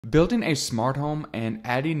Building a smart home and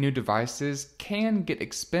adding new devices can get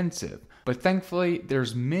expensive, but thankfully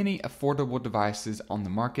there's many affordable devices on the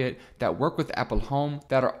market that work with Apple Home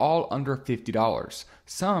that are all under $50.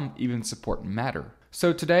 Some even support Matter.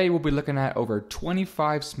 So today we'll be looking at over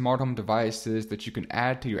 25 smart home devices that you can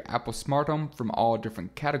add to your Apple smart home from all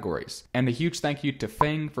different categories. And a huge thank you to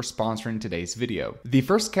Feng for sponsoring today's video. The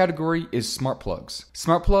first category is smart plugs.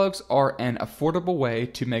 Smart plugs are an affordable way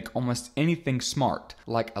to make almost anything smart,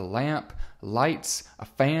 like a lamp, lights, a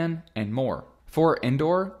fan, and more. For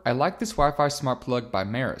indoor, I like this Wi-Fi smart plug by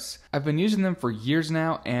Maris. I've been using them for years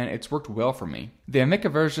now and it's worked well for me. They make a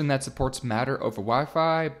version that supports Matter over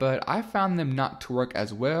Wi-Fi, but I found them not to work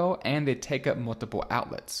as well and they take up multiple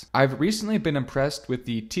outlets. I've recently been impressed with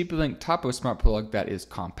the TP-Link Topo smart plug that is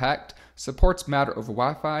compact, supports Matter over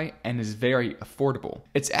Wi-Fi, and is very affordable.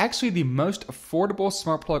 It's actually the most affordable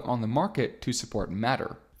smart plug on the market to support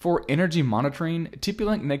Matter. For energy monitoring,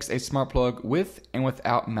 TP-Link makes a smart plug with and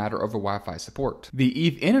without Matter over Wi-Fi support. The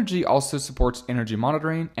Eve Energy also supports energy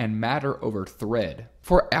monitoring and Matter over Thread.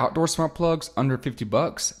 For outdoor smart plugs under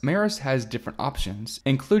 $50, Maris has different options,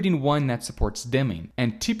 including one that supports dimming,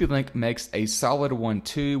 and TP-Link makes a solid one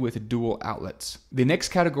too with dual outlets. The next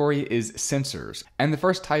category is sensors, and the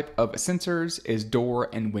first type of sensors is door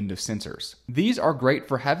and window sensors. These are great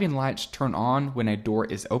for having lights turn on when a door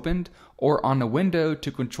is opened, or on a window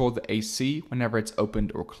to control the AC whenever it's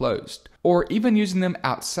opened or closed, or even using them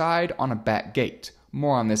outside on a back gate.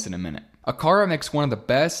 More on this in a minute. Aqara makes one of the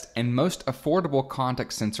best and most affordable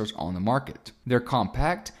contact sensors on the market. They're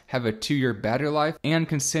compact, have a 2-year battery life, and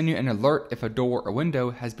can send you an alert if a door or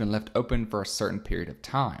window has been left open for a certain period of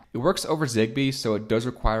time. It works over Zigbee, so it does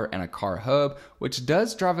require an Aqara hub, which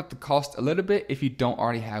does drive up the cost a little bit if you don't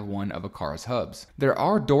already have one of Aqara's hubs. There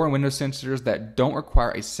are door and window sensors that don't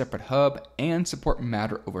require a separate hub and support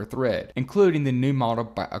Matter over Thread, including the new model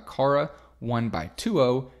by Aqara, one by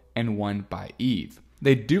Tuo, and one by Eve.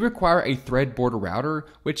 They do require a Thread border router,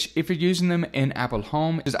 which if you're using them in Apple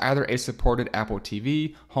Home is either a supported Apple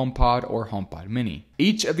TV, HomePod, or HomePod Mini.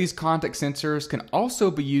 Each of these contact sensors can also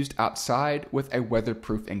be used outside with a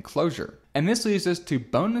weatherproof enclosure. And this leads us to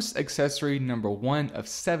bonus accessory number 1 of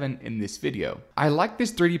 7 in this video. I like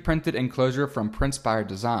this 3D printed enclosure from Printspire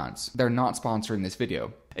Designs. They're not sponsoring this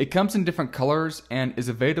video. It comes in different colors and is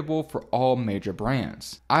available for all major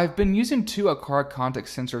brands. I've been using 2 Aqara contact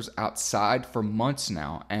sensors outside for months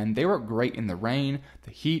now, and they work great in the rain,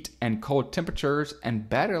 the heat, and cold temperatures, and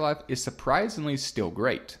battery life is surprisingly still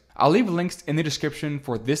great. I'll leave links in the description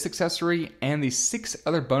for this accessory and the 6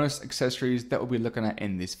 other bonus accessories that we'll be looking at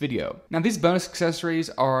in this video. Now, these bonus accessories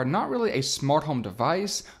are not really a smart home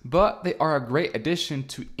device, but they are a great addition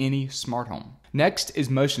to any smart home. Next is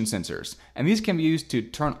motion sensors, and these can be used to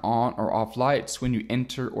turn on or off lights when you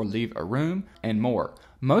enter or leave a room, and more.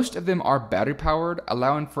 Most of them are battery powered,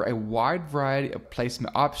 allowing for a wide variety of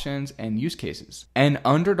placement options and use cases. An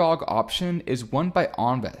underdog option is one by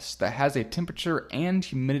Onvest that has a temperature and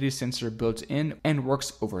humidity sensor built in and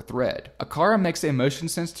works over Thread. Aqara makes a motion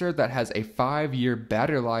sensor that has a 5-year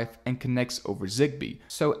battery life and connects over Zigbee,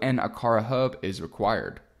 so an Aqara hub is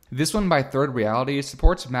required. This one by Third Reality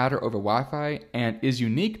supports Matter over Wi-Fi and is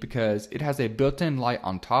unique because it has a built-in light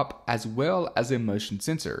on top as well as a motion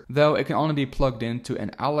sensor, though it can only be plugged into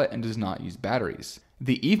an outlet and does not use batteries.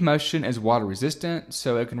 The Eve Motion is water resistant,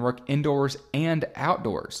 so it can work indoors and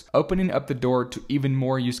outdoors, opening up the door to even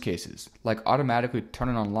more use cases, like automatically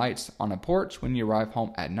turning on lights on a porch when you arrive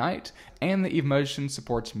home at night, and the Eve Motion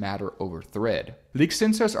supports Matter over Thread. Leak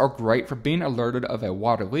sensors are great for being alerted of a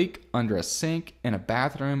water leak under a sink, in a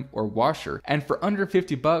bathroom, or washer, and for under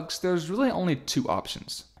 $50, there's really only 2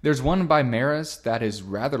 options. There's one by Maris that is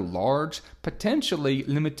rather large, potentially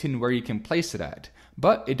limiting where you can place it at,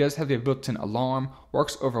 but it does have a built-in alarm,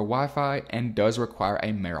 works over Wi-Fi, and does require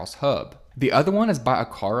a Maris hub. The other one is by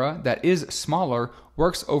Aqara that is smaller,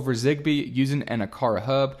 works over Zigbee using an Aqara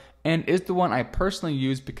hub, and is the one I personally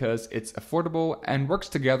use because it's affordable and works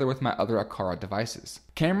together with my other Aqara devices.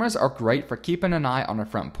 Cameras are great for keeping an eye on a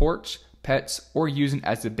front porch, pets, or using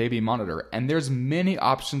as a baby monitor, and there's many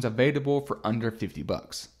options available for under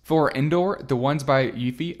 $50. For indoor, the ones by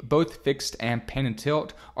Eufy, both fixed and pan and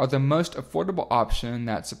tilt, are the most affordable option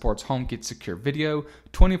that supports HomeKit secure video,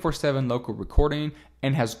 24/7 local recording,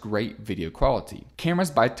 and has great video quality. Cameras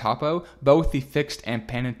by Topo, both the fixed and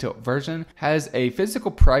pan and tilt version, has a physical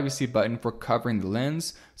privacy button for covering the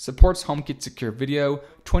lens, supports HomeKit secure video,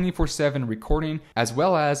 24/7 recording, as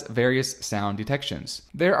well as various sound detections.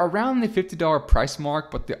 They're around the $50 price mark,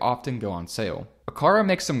 but they often go on sale. Aqara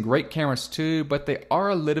makes some great cameras too, but they are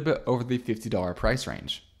a little bit over the $50 price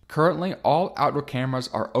range. Currently, all outdoor cameras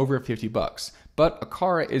are over $50, but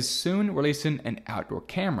Aqara is soon releasing an outdoor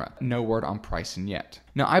camera. No word on pricing yet.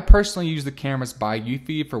 Now, I personally use the cameras by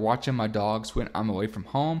Eufy for watching my dogs when I'm away from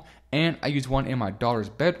home, and I use one in my daughter's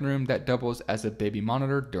bedroom that doubles as a baby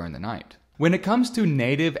monitor during the night. When it comes to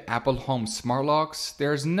native Apple Home smart locks,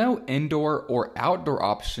 there's no indoor or outdoor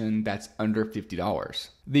option that's under $50.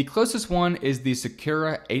 The closest one is the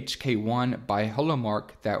Secura HK1 by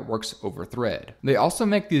Holomark that works over Thread. They also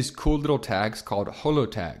make these cool little tags called Holo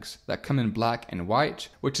tags that come in black and white,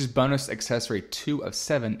 which is bonus accessory 2 of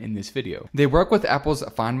 7 in this video. They work with Apple's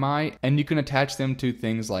Find My, and you can attach them to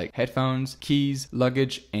things like headphones, keys,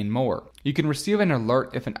 luggage, and more. You can receive an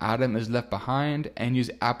alert if an item is left behind and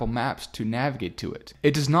use Apple Maps to navigate to it.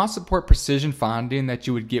 It does not support precision finding that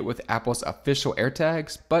you would get with Apple's official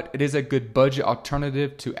AirTags, but it is a good budget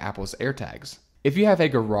alternative to Apple's AirTags. If you have a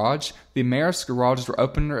garage, the Maris garage door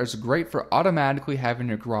opener is great for automatically having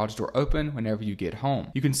your garage door open whenever you get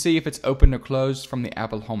home. You can see if it's open or closed from the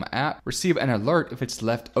Apple Home app, receive an alert if it's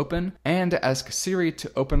left open, and ask Siri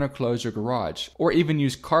to open or close your garage, or even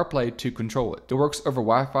use CarPlay to control it. It works over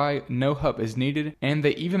Wi-Fi, no hub is needed, and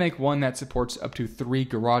they even make one that supports up to 3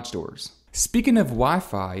 garage doors. Speaking of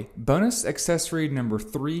Wi-Fi, bonus accessory number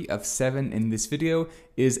 3 of 7 in this video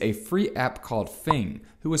is a free app called Fing,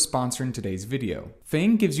 who is sponsoring today's video.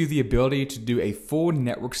 Fing gives you the ability to do a full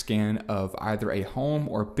network scan of either a home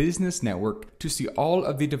or business network to see all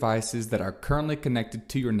of the devices that are currently connected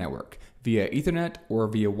to your network via Ethernet or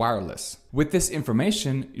via wireless. With this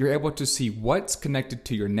information, you're able to see what's connected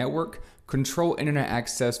to your network, control internet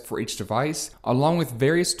access for each device, along with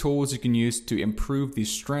various tools you can use to improve the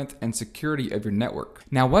strength and security of your network.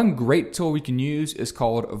 Now, one great tool we can use is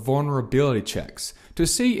called vulnerability checks to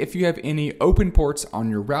see if you have any open ports on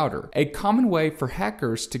your router, a common way for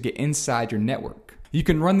hackers to get inside your network. You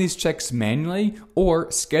can run these checks manually or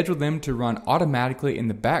schedule them to run automatically in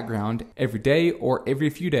the background every day or every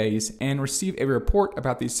few days and receive a report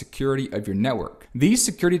about the security of your network. These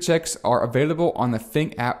security checks are available on the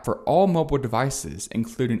Fing app for all mobile devices,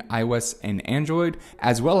 including iOS and Android,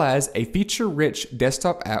 as well as a feature-rich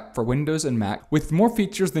desktop app for Windows and Mac with more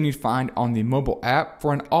features than you'd find on the mobile app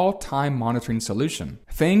for an all-time monitoring solution.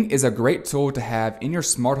 Fing is a great tool to have in your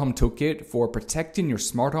smart home toolkit for protecting your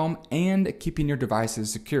smart home and keeping your devices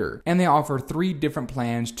secure. And they offer 3 different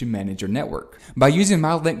plans to manage your network. By using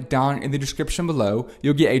my link down in the description below,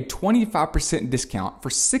 you'll get a 25% discount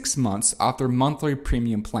for 6 months off their monthly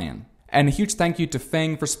premium plan. And a huge thank you to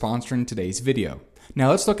Fing for sponsoring today's video.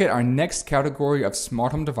 Now let's look at our next category of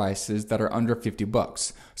smart home devices that are under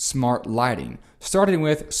 $50, smart lighting, starting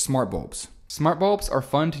with smart bulbs. Smart bulbs are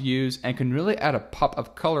fun to use and can really add a pop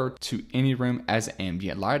of color to any room as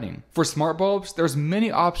ambient lighting. For smart bulbs, there's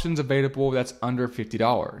many options available that's under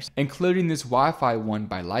 $50, including this Wi-Fi one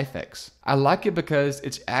by LifeX. I like it because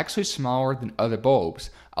it's actually smaller than other bulbs,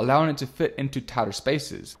 allowing it to fit into tighter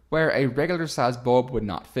spaces, where a regular sized bulb would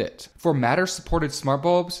not fit. For Matter supported smart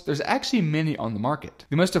bulbs, there's actually many on the market.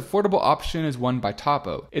 The most affordable option is one by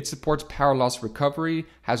Topo. It supports power loss recovery,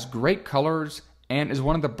 has great colors, and is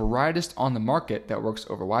one of the brightest on the market that works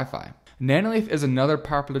over Wi-Fi. Nanoleaf is another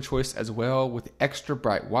popular choice as well, with extra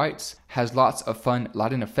bright whites, has lots of fun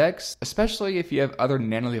lighting effects, especially if you have other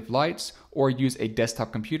Nanoleaf lights or use a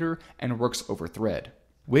desktop computer, and works over Thread.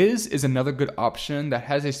 Wiz is another good option that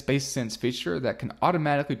has a space sense feature that can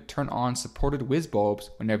automatically turn on supported Wiz bulbs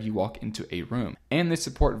whenever you walk into a room. And they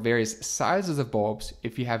support various sizes of bulbs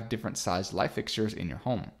if you have different sized light fixtures in your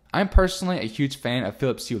home. I'm personally a huge fan of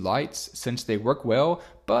Philips Hue lights since they work well,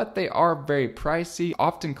 but they are very pricey,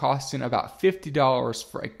 often costing about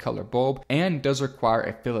 $50 for a color bulb, and does require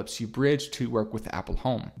a Philips Hue bridge to work with Apple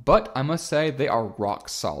Home. But I must say they are rock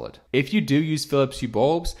solid. If you do use Philips Hue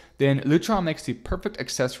bulbs, then Lutron makes the perfect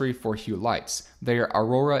accessory for Hue lights, their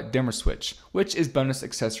Aurora dimmer switch, which is bonus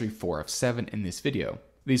accessory 4 of 7 in this video.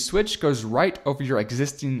 The switch goes right over your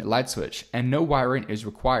existing light switch and no wiring is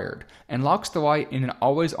required, and locks the light in an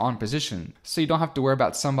always on position, so you don't have to worry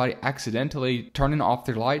about somebody accidentally turning off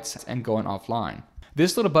their lights and going offline.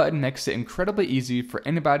 This little button makes it incredibly easy for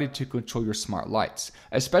anybody to control your smart lights,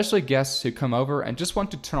 especially guests who come over and just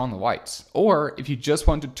want to turn on the lights, or if you just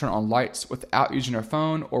want to turn on lights without using your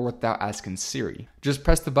phone or without asking Siri. Just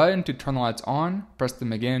press the button to turn the lights on, press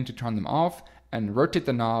them again to turn them off, and rotate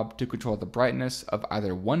the knob to control the brightness of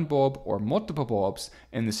either one bulb or multiple bulbs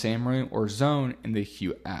in the same room or zone in the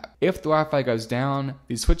Hue app. If the Wi-Fi goes down,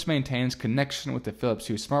 the switch maintains connection with the Philips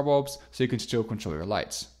Hue smart bulbs so you can still control your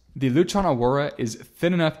lights. The Lutron Aurora is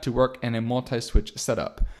thin enough to work in a multi-switch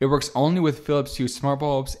setup. It works only with Philips Hue smart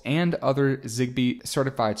bulbs and other Zigbee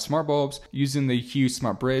certified smart bulbs using the Hue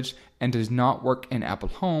Smart Bridge, and does not work in Apple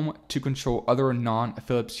Home to control other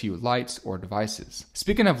non-Philips Hue lights or devices.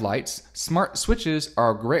 Speaking of lights, smart switches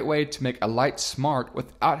are a great way to make a light smart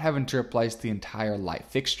without having to replace the entire light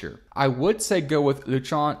fixture. I would say go with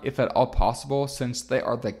Lutron if at all possible, since they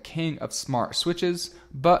are the king of smart switches,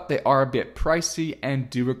 but they are a bit pricey and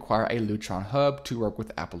do require a Lutron hub to work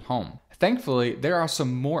with Apple Home. Thankfully, there are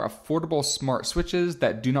some more affordable smart switches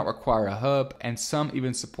that do not require a hub, and some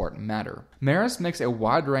even support Matter. Meris makes a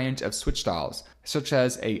wide range of switch styles, such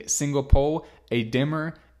as a single pole, a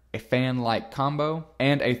dimmer, a fan-like combo,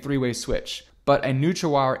 and a three-way switch. But a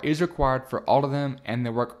neutral wire is required for all of them, and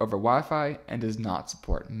they work over Wi-Fi and does not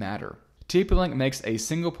support Matter. TP-Link makes a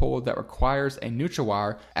single pole that requires a neutral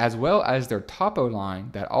wire, as well as their Topo line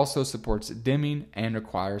that also supports dimming and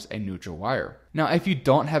requires a neutral wire. Now, if you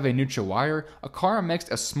don't have a neutral wire, Aqara makes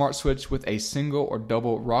a smart switch with a single or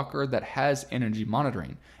double rocker that has energy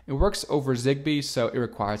monitoring. It works over Zigbee, so it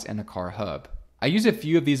requires an Aqara hub. I use a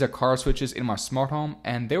few of these Aqara switches in my smart home,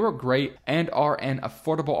 and they were great and are an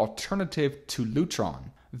affordable alternative to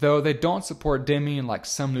Lutron, though they don't support dimming like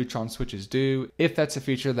some Lutron switches do, if that's a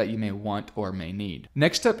feature that you may want or may need.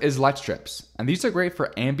 Next up is light strips, and these are great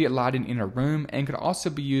for ambient lighting in a room and could also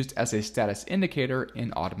be used as a status indicator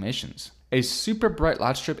in automations. A super bright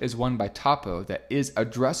light strip is one by Topo that is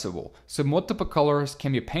addressable, so multiple colors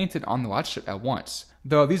can be painted on the light strip at once,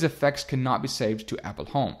 though these effects cannot be saved to Apple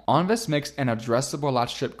Home. Onvis makes an addressable light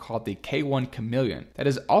strip called the K1 Chameleon that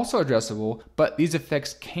is also addressable, but these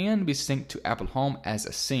effects can be synced to Apple Home as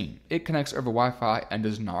a scene. It connects over Wi-Fi and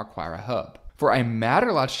does not require a hub. For a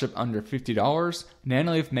Matter light strip under $50,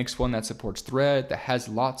 Nanoleaf makes one that supports thread that has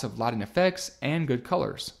lots of lighting effects and good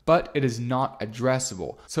colors, but it is not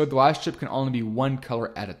addressable, so the light strip can only be one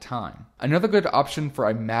color at a time. Another good option for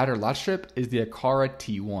a Matter light strip is the Aqara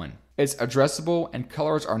T1. It's addressable and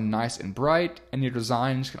colors are nice and bright, and your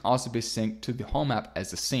designs can also be synced to the Home app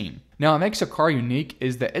as a scene. Now, what makes Aqara unique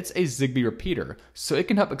is that it's a Zigbee repeater, so it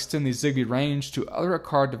can help extend the Zigbee range to other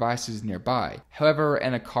Aqara devices nearby. However,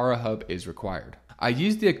 an Aqara hub is required. I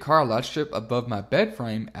use the Aqara light strip above my bed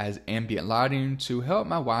frame as ambient lighting to help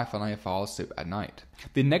my wife and I fall asleep at night.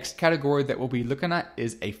 The next category that we'll be looking at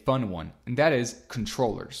is a fun one, and that is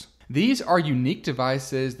controllers. These are unique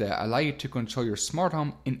devices that allow you to control your smart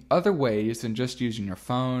home in other ways than just using your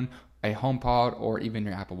phone, a HomePod, or even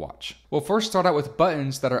your Apple Watch. We'll first start out with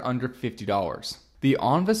buttons that are under $50. The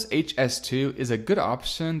Onvis HS2 is a good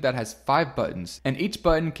option that has 5 buttons, and each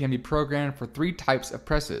button can be programmed for 3 types of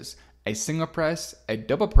presses: a single press, a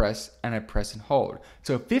double press, and a press and hold.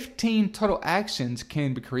 So 15 total actions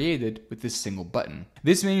can be created with this single button.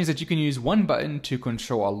 This means that you can use one button to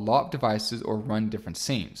control a lot of devices or run different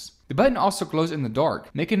scenes. The button also glows in the dark,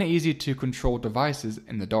 making it easy to control devices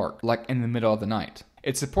in the dark, like in the middle of the night.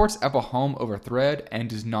 It supports Apple Home over Thread and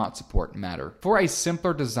does not support Matter. For a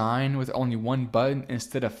simpler design with only one button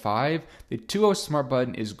instead of 5, the 2.0 Smart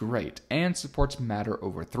button is great and supports Matter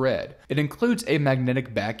over Thread. It includes a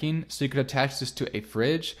magnetic backing, so you could attach this to a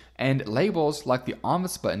fridge, and labels like the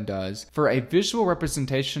Onvis button does for a visual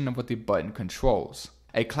representation of what the button controls.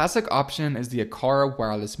 A classic option is the Aqara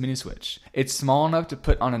wireless mini switch. It's small enough to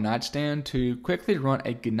put on a nightstand to quickly run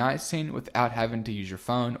a goodnight scene without having to use your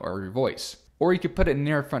phone or your voice. Or you could put it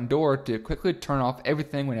near a front door to quickly turn off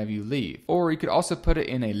everything whenever you leave. Or you could also put it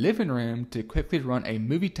in a living room to quickly run a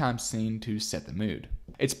movie time scene to set the mood.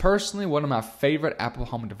 It's personally one of my favorite Apple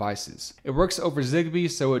Home devices. It works over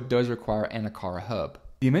Zigbee, so it does require an Aqara hub.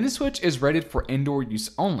 The mini switch is rated for indoor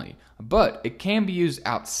use only, but it can be used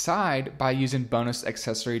outside by using bonus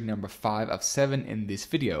accessory number 5 of 7 in this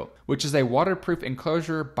video, which is a waterproof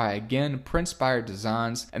enclosure by again Prince-inspired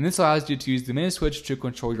designs, and this allows you to use the mini switch to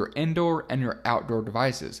control your indoor and your outdoor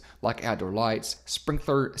devices, like outdoor lights,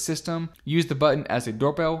 sprinkler system, use the button as a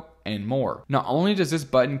doorbell, and more. Not only does this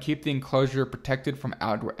button keep the enclosure protected from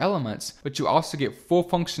outdoor elements, but you also get full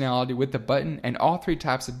functionality with the button, and all 3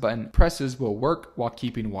 types of button presses will work while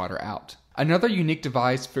keeping water out. Another unique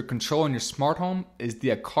device for controlling your smart home is the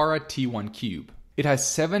Aqara T1 Cube. It has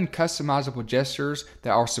 7 customizable gestures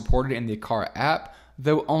that are supported in the Aqara app,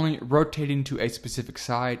 though only rotating to a specific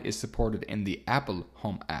side is supported in the Apple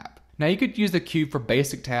Home app. Now, you could use the cube for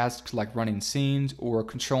basic tasks like running scenes or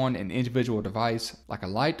controlling an individual device like a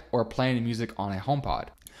light or playing music on a HomePod.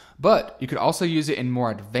 But you could also use it in more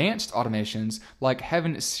advanced automations like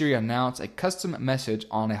having Siri announce a custom message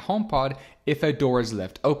on a HomePod if a door is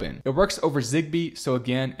left open. It works over Zigbee, so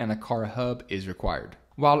again, an Aqara hub is required.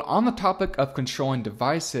 While on the topic of controlling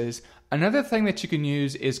devices, Another thing that you can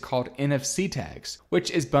use is called NFC tags,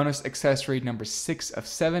 which is bonus accessory number 6 of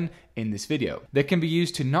 7 in this video. They can be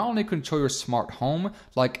used to not only control your smart home,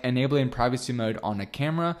 like enabling privacy mode on a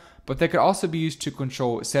camera, but they could also be used to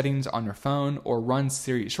control settings on your phone or run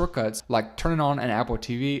Siri shortcuts like turning on an Apple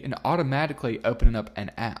TV and automatically opening up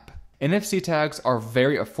an app. NFC tags are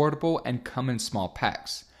very affordable and come in small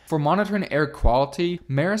packs. For monitoring air quality,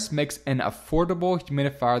 Maris makes an affordable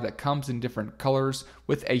humidifier that comes in different colors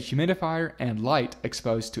with a humidifier and light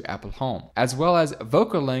exposed to Apple Home, as well as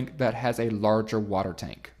VocaLink that has a larger water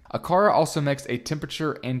tank. Aqara also makes a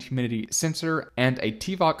temperature and humidity sensor and a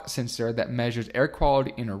TVOC sensor that measures air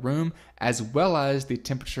quality in a room as well as the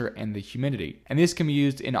temperature and the humidity. And these can be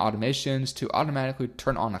used in automations to automatically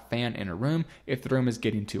turn on a fan in a room if the room is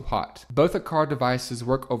getting too hot. Both Aqara devices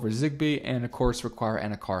work over Zigbee and of course require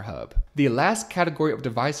an Aqara hub. The last category of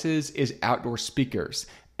devices is outdoor speakers.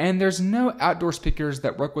 And there's no outdoor speakers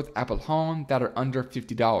that work with Apple Home that are under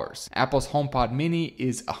 $50. Apple's HomePod Mini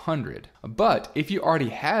is $100. But if you already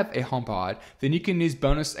have a HomePod, then you can use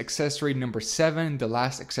bonus accessory number 7, the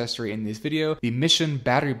last accessory in this video, the Mission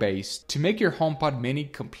battery base, to make your HomePod Mini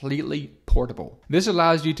completely portable. This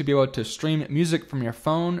allows you to be able to stream music from your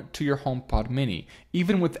phone to your HomePod Mini,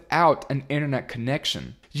 even without an internet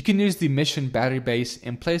connection. You can use the Mission battery base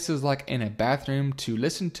in places like in a bathroom to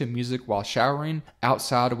listen to music while showering,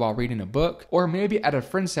 outside while reading a book, or maybe at a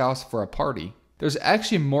friend's house for a party. There's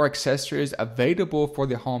actually more accessories available for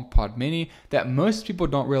the HomePod Mini that most people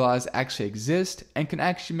don't realize actually exist and can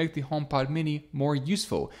actually make the HomePod Mini more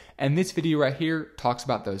useful. And this video right here talks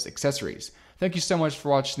about those accessories. Thank you so much for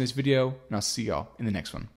watching this video, and I'll see y'all in the next one.